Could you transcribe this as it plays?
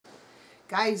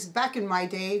Guys, back in my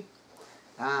day,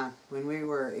 when we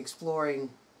were expanding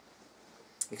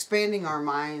our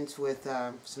minds with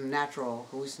some natural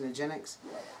hallucinogenics,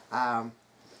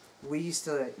 we used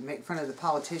to make fun of the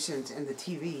politicians and the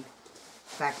TV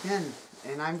back then.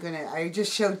 And I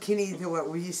just showed Kenny what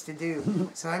we used to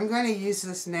do. So I'm going to use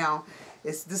this now.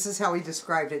 This is how we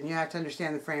described it, and you have to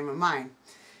understand the frame of mind.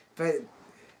 But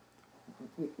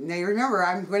now you remember,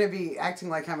 I'm going to be acting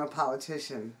like I'm a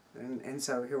politician. And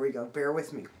so here we go. Bear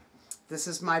with me. This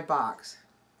is my box.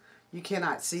 You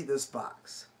cannot see this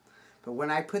box. But when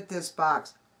I put this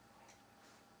box,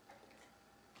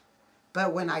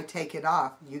 but when I take it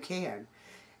off, you can.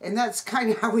 And that's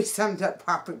kind of how we summed up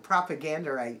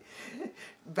propaganda right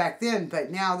back then.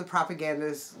 But now the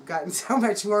propaganda's gotten so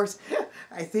much worse.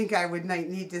 I think I would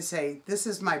need to say, this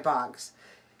is my box.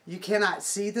 You cannot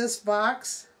see this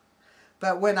box,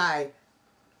 but when I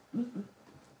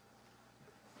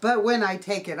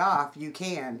take it off, you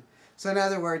can. So in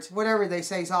other words, whatever they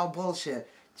say is all bullshit.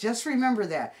 Just remember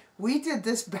that. We did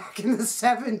this back in the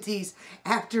 70s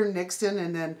after Nixon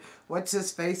and then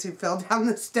what's-his-face who fell down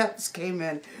the steps came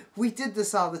in. We did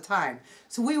this all the time.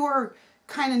 So we were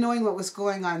kind of knowing what was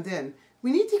going on then.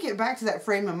 We need to get back to that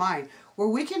frame of mind where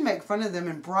we can make fun of them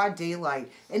in broad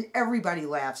daylight and everybody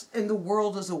laughs and the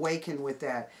world is awakened with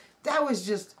that. That was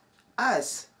just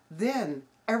us then.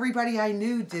 Everybody I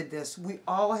knew did this. We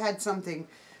all had something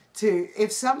to...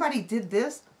 If somebody did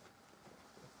this,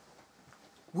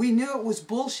 we knew it was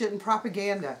bullshit and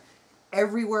propaganda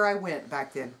everywhere I went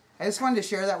back then. I just wanted to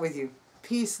share that with you.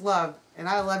 Peace, love, and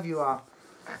I love you all.